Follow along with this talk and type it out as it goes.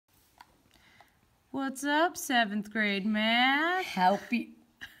What's up, 7th grade math?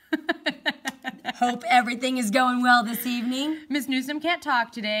 Hope everything is going well this evening. Miss Newsom can't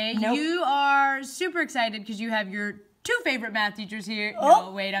talk today. Nope. You are super excited because you have your two favorite math teachers here. Oh,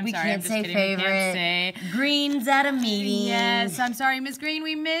 no, wait, I'm we sorry. Can't I'm just say kidding. favorite. We can't say. Green's at a meeting. Yes, I'm sorry, Miss Green.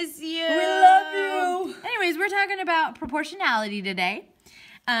 We miss you. We love you. Anyways, we're talking about proportionality today.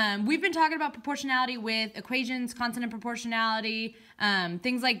 We've been talking about proportionality with equations, constant proportionality,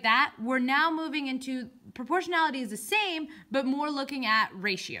 things like that. We're now moving into proportionality is the same, but more looking at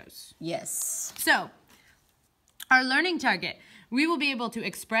ratios. Yes. So, our learning target. We will be able to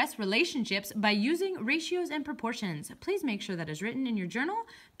express relationships by using ratios and proportions. Please make sure that is written in your journal.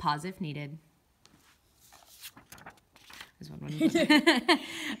 Pause if needed.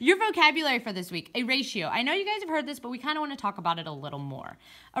 Your vocabulary for this week, a ratio. I know you guys have heard this, but we kind of want to talk about it a little more.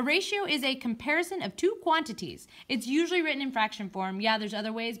 A ratio is a comparison of two quantities. It's usually written in fraction form. Yeah, there's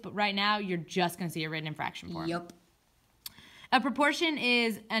other ways, but right now you're just going to see it written in fraction form. Yep. A proportion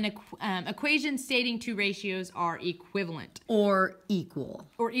is an equation stating two ratios are equivalent. Or equal.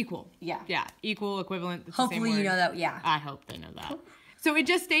 Or equal. Yeah. Yeah, equal, equivalent. It's Hopefully the same word. you know that, yeah. I hope they know that. So it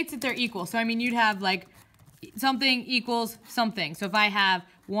just states that they're equal. So, I mean, you'd have like something equals something. So if I have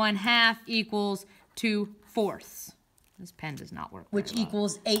 1/2 equals 2/4. This pen does not work. Which well.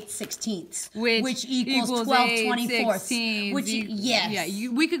 equals 8/16. Which equals 12/24. Which yes. Yeah,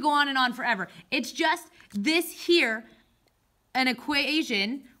 we could go on and on forever. It's just this here, an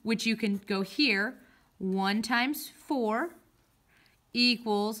equation, which you can go here, 1 times 4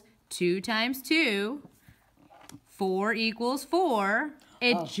 equals 2 times 2. 4 equals 4.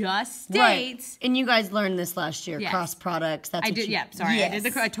 It just states. Right. And you guys learned this last year. Yes. Cross products. That's I what did. you, Yeah, sorry. Yes.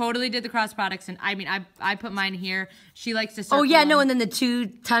 I totally did the cross products, and I mean, I put mine here. She likes to circle. Oh yeah, no, them. and then the 2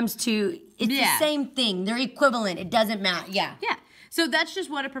 times 2. It's Yeah. the same thing. They're equivalent. It doesn't matter. Yeah. Yeah. So that's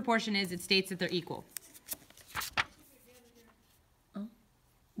just what a proportion is. It states that they're equal.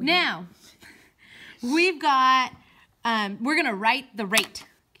 Now, we've got. We're gonna write the rate.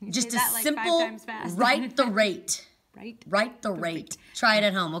 Can you Just say a that like simple 5 times fast? write the rate. Right. Write the rate. Try it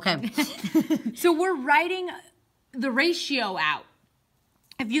at home, okay? So we're writing the ratio out.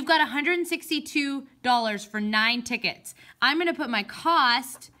 If you've got $162 for 9 tickets, I'm going to put my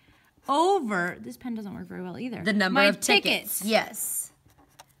cost over, this pen doesn't work very well either. The number my of tickets. Yes.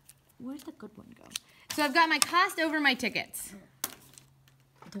 Where's the good one go? So I've got my cost over my tickets.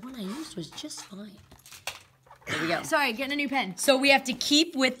 The one I used was just fine. There we go. Sorry, getting a new pen. So we have to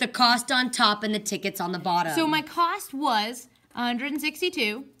keep with the cost on top and the tickets on the bottom. So my cost was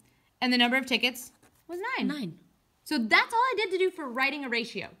 162, and the number of tickets was 9. 9. So that's all I did to do for writing a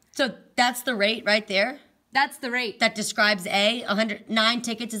ratio. So that's the rate right there? That's the rate. That describes 9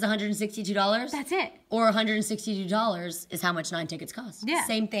 tickets is $162? That's it. Or $162 is how much 9 tickets cost. Yeah.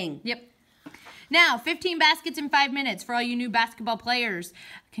 Same thing. Yep. Now, 15 baskets in 5 minutes for all you new basketball players.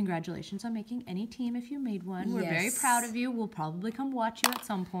 Congratulations on making any team if you made one. We're very Yes. proud of you. We'll probably come watch you at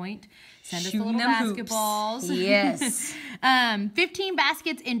some point. Send us the Shooting little them hoops. basketballs. Yes. 15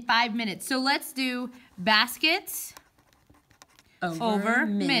 baskets in 5 minutes. So let's do baskets over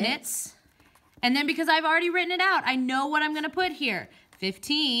minutes. And then because I've already written it out, I know what I'm going to put here.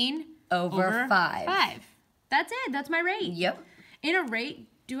 15 Over 5. 5. That's it. That's my rate. Yep. In a rate,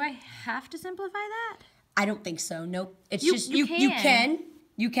 do I have to simplify that? I don't think so. Nope. It's You just you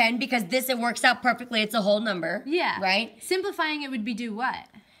can because it works out perfectly. It's a whole number. Yeah. Right? Simplifying it would be do what?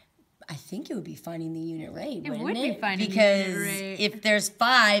 I think it would be finding the unit rate, It wouldn't would be finding the because unit rate. if there's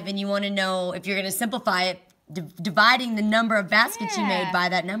 5 and you want to know if you're going to simplify it, dividing the number of baskets you made Yeah. by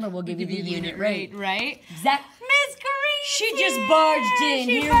that number will give you the unit rate. Right? Exactly. Miss Green! She just barged in.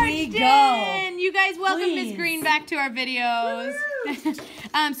 She Here we barged go. in. You guys welcome Miss Please. Green back to our videos.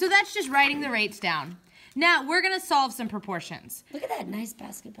 So that's just writing the rates down. Now, we're going to solve some proportions. Look at that nice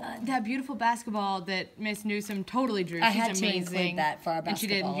basketball. That beautiful basketball that Miss Newsom totally drew. I She's had to amazing. include that for our And she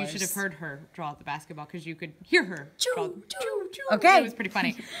did. You should have basketballers. heard her draw the basketball because you could hear her. draw. Okay. It was pretty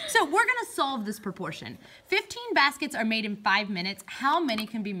funny. So we're going to solve this proportion. 15 baskets are made in 5 minutes. How many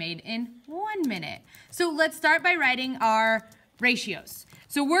can be made in 1 minute? So let's start by writing our ratios.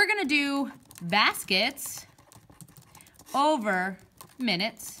 So we're going to do baskets over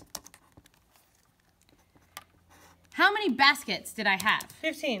minutes. How many baskets did I have?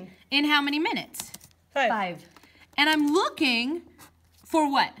 15. In how many minutes? 5. And I'm looking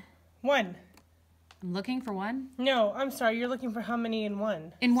for what? 1. I'm looking for 1? No, I'm sorry. You're looking for how many in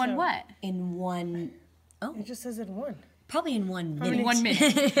 1? In one So, what? In 1, It just says in 1. probably in 1 minute. In 1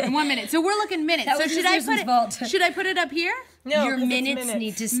 minute. In 1 minute. So we're looking minutes. That So was should Miss I Newsom's put fault. it? Should I put it up here? No, Your 'cause it's minutes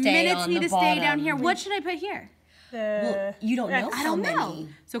need to stay Minutes on need the to bottom. stay down here. What should I put here? Well, you don't know I how don't many. know.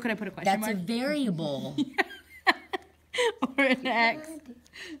 So could I put a question That's a mark? variable. Or an X.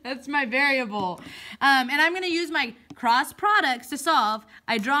 That's my variable. And I'm going to use my cross products to solve.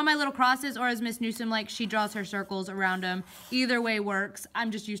 I draw my little crosses, or as Miss Newsom likes, she draws her circles around them. Either way works.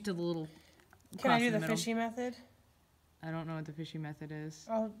 I'm just used to the little Can I cross do in the middle. fishy method? I don't know what the fishy method is.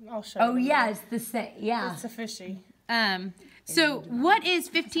 I'll show Oh you. yeah, it's the same. Yeah. It's a fishy. So what is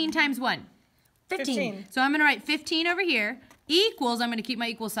 15 times 1? 15. So I'm going to write 15 over here. Equals, I'm going to keep my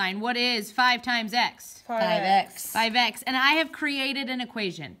equal sign. What is 5 times x? 5x. 5x. And I have created an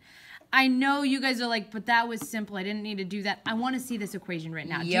equation. I know you guys are like, but that was simple. I didn't need to do that. I want to see this equation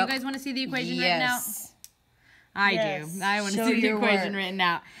written out. Yep. Do you guys want to see the equation written out? Yes. I Yes. do. I want to Show see the your equation work. written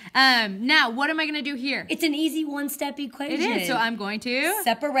out. Now, what am I going to do here? It's an easy one-step It equation. is. So I'm going to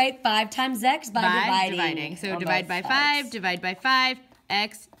separate 5 times x by dividing. So on divide by both 5, sides. divide by 5,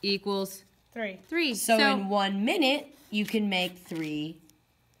 x equals 3 3. So in 1 minute, you can make 3.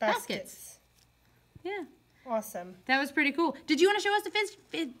 baskets. Yeah. Awesome. That was pretty cool. Did you want to show us the fishy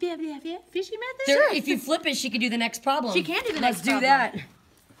method? Sure. If you flip it, she could do the next problem. She can do the Let's next do problem. that.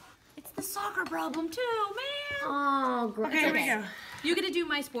 It's the soccer problem too, man. Oh, great. Okay, here we go. You get to do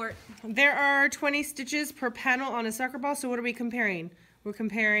my sport. There are 20 stitches per panel on a soccer ball. So what are we comparing? We're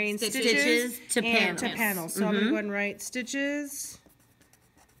comparing Stitches to and panels. to panels. So I'm going to go ahead and write stitches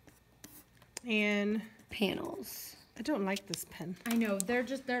and Panels. I don't like this pen. I know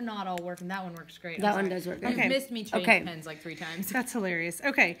they're not all working. That one works great. That one does work. You've Okay. missed me change Okay. pens like 3 times. That's hilarious.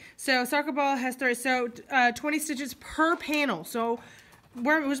 Okay, so soccer ball has 30. So 20 stitches per panel. So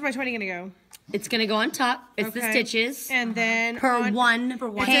where's my 20 going to go? It's gonna go on top. It's the Okay. stitches And then per on, one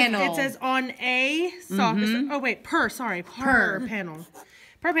panel. It says on a soccer. Oh wait, per panel.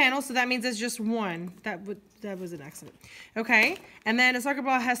 Per panel. So that means it's just one. That was an accident. Okay. And then a soccer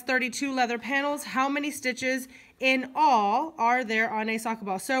ball has 32 leather panels. How many stitches in all are there on a soccer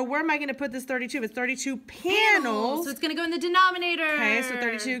ball? So where am I going to put this 32? It's 32 panels. So it's gonna go in the denominator. Okay, so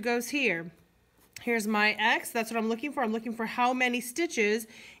 32 goes here. Here's my X. That's what I'm looking for. I'm looking for how many stitches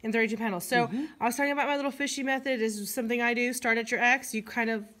in 32 panels. So I was talking about my little fishy method. This is something I do. Start at your X. You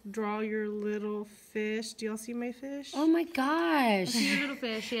kind of draw your little fish. Do y'all see my fish? Oh my gosh. Your little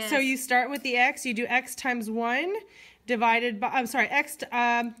fish, yes. So you start with the X. You do X times 1 divided by, you start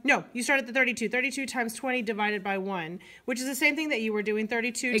at the 32. 32 times 20 divided by 1, which is the same thing that you were doing.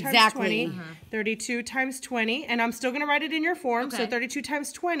 32 times Exactly. 20. 32 times 20. And I'm still going to write it in your form. So Okay. 32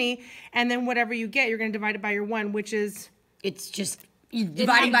 times 20. And then whatever you get, you're going to divide it by your 1, which is... It's just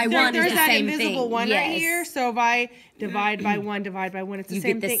dividing by one is There's the that same invisible thing. one Yes. right here. So if I divide by 1, it's the You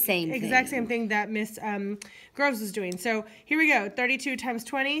same get the thing. same Exact thing. same thing that Miss Groves is doing. So here we go. 32 times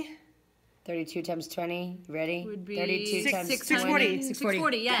 20. 32 times 20. Ready? Would be 32 times 640. 20.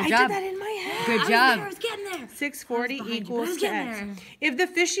 640, yeah. I job. did that in my head. Good I job. was getting there. 640 I was behind you, but I equals was to getting X. there. If the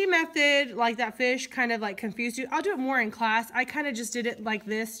fishy method, like that fish, kind of like confused you, I'll do it more in class. I kind of just did it like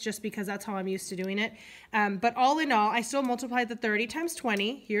this just because that's how I'm used to doing it. But all in all, I still multiplied the 30 times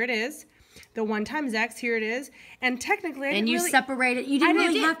 20. Here it is. The 1 times X, here it is. And technically, I And didn't you really... separate it. You didn't I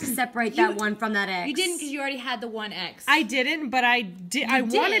really didn't. have to separate that one from that X. You didn't because you already had the 1x. I didn't, but I did. I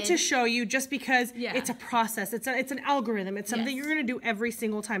wanted did. to show you just because Yeah. it's a process. It's an algorithm. It's something Yes. you're going to do every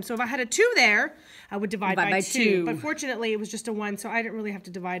single time. So if I had a 2 there, I would divide by 2. But fortunately, it was just a 1, so I didn't really have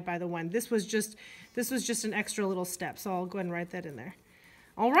to divide by the 1. This was just an extra little step. So I'll go ahead and write that in there.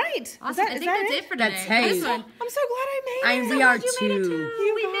 All right. Awesome. I think that's it for today. That's hey. This one. I'm so glad I made it. We are You made it too.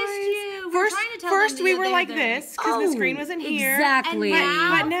 too. We missed guys. you. We were First, trying to tell first them we that were they like had their- this because the screen wasn't here. Exactly. And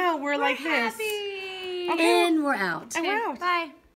now But now we're like this. Happy. Okay. And we're out. And we're out. Bye.